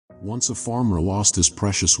Once a farmer lost his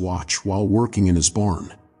precious watch while working in his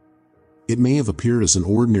barn. It may have appeared as an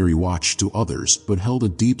ordinary watch to others but held a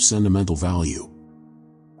deep sentimental value.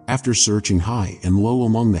 After searching high and low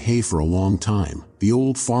among the hay for a long time, the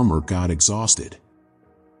old farmer got exhausted.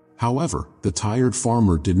 However, the tired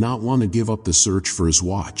farmer did not want to give up the search for his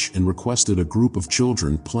watch and requested a group of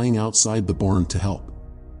children playing outside the barn to help.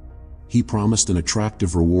 He promised an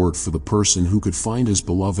attractive reward for the person who could find his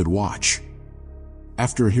beloved watch.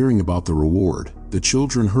 After hearing about the reward, the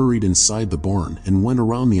children hurried inside the barn and went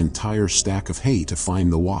around the entire stack of hay to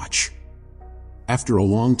find the watch. After a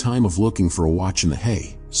long time of looking for a watch in the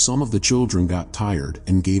hay, some of the children got tired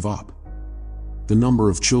and gave up. The number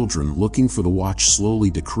of children looking for the watch slowly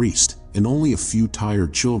decreased, and only a few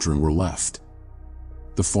tired children were left.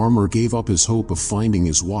 The farmer gave up his hope of finding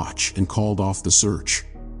his watch and called off the search.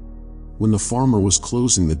 When the farmer was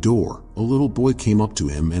closing the door, a little boy came up to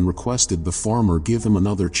him and requested the farmer give him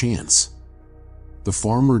another chance. The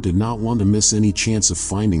farmer did not want to miss any chance of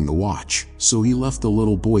finding the watch, so he left the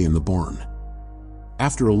little boy in the barn.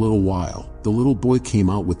 After a little while, the little boy came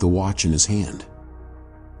out with the watch in his hand.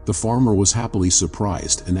 The farmer was happily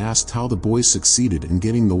surprised and asked how the boy succeeded in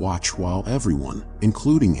getting the watch while everyone,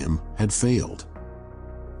 including him, had failed.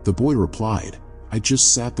 The boy replied, "I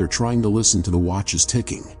just sat there trying to listen to the watch's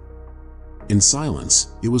ticking." In silence,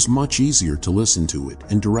 it was much easier to listen to it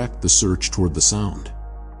and direct the search toward the sound.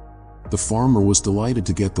 The farmer was delighted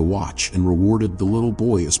to get the watch and rewarded the little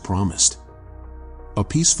boy as promised. A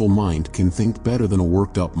peaceful mind can think better than a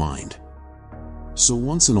worked-up mind. So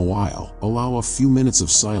once in a while, allow a few minutes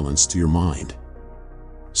of silence to your mind.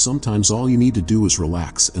 Sometimes all you need to do is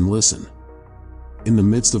relax and listen. In the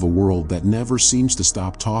midst of a world that never seems to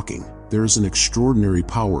stop talking, there is an extraordinary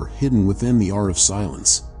power hidden within the art of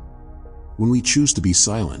silence. When we choose to be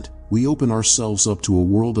silent, we open ourselves up to a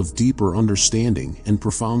world of deeper understanding and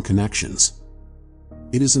profound connections.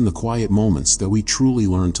 It is in the quiet moments that we truly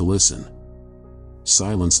learn to listen.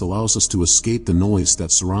 Silence allows us to escape the noise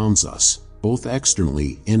that surrounds us, both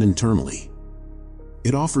externally and internally.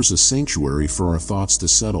 It offers a sanctuary for our thoughts to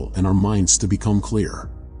settle and our minds to become clear.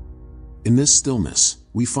 In this stillness,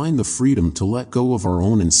 we find the freedom to let go of our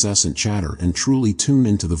own incessant chatter and truly tune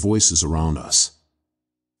into the voices around us.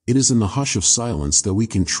 It is in the hush of silence that we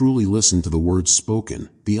can truly listen to the words spoken,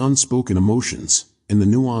 the unspoken emotions, and the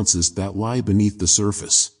nuances that lie beneath the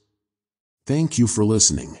surface. Thank you for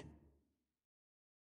listening.